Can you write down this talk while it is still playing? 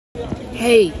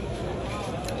Hey,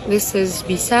 this is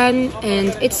Bisan and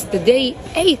it's the day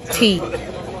 80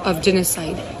 of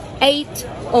genocide.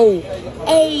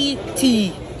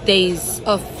 80 days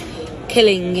of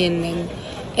killing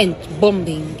and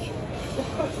bombing.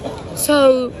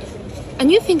 So, a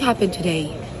new thing happened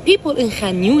today. People in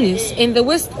Khan Yunis, in the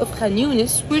west of Khan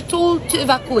Yunis, were told to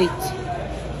evacuate.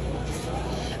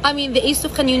 I mean, the east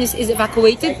of Khan Yunis is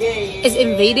evacuated, is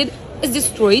invaded, is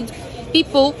destroyed.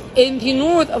 People in the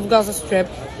north of Gaza Strip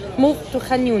moved to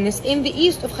Khan Yunis. In the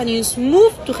east of Khan Yunis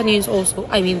moved to Khan Yunis also.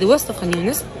 I mean, the west of Khan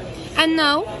Yunis. And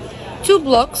now, 2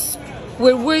 blocks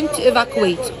were warned to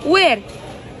evacuate. Where?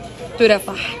 To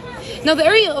Rafah. Now, the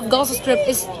area of Gaza Strip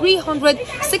is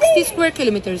 360 square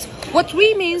kilometers. What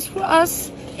remains for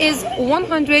us is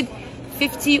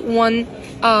 151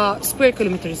 square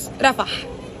kilometers. Rafah.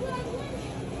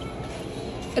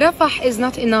 Rafah is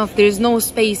not enough. There is no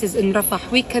spaces in Rafah.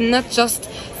 We cannot just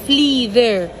flee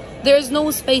there. There is no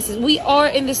spaces. We are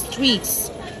in the streets.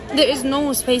 There is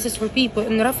no spaces for people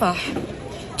in Rafah.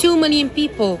 2 million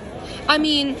people. I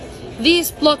mean,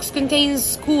 these blocks contain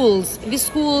schools. These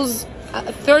schools,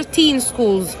 13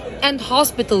 schools and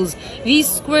hospitals. These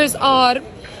squares are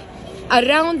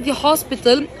around the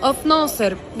hospital of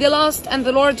Nasser, the last and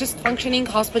the largest functioning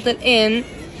hospital in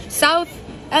South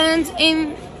and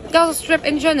in Gaza Strip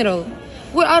in general.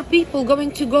 Where are people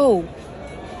going to go?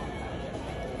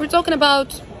 We're talking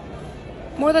about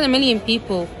more than 1 million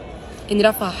people in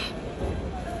Rafah.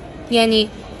 Yani,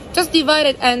 just divide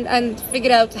it and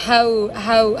figure out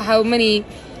how many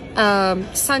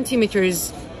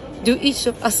centimeters do each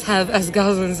of us have as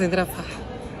Gazans in Rafah.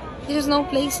 There's no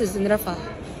places in Rafah.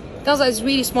 Gaza is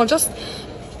really small. Just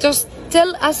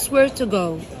tell us where to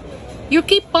go. You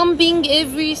keep bombing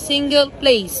every single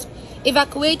place,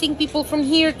 evacuating people from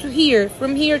here to here,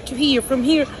 from here to here, from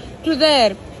here to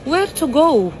there. Where to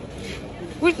go?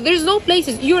 There's no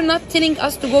places. You're not telling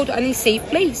us to go to any safe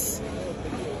place.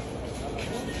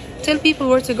 Tell people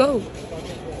where to go.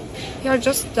 You're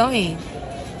just dying.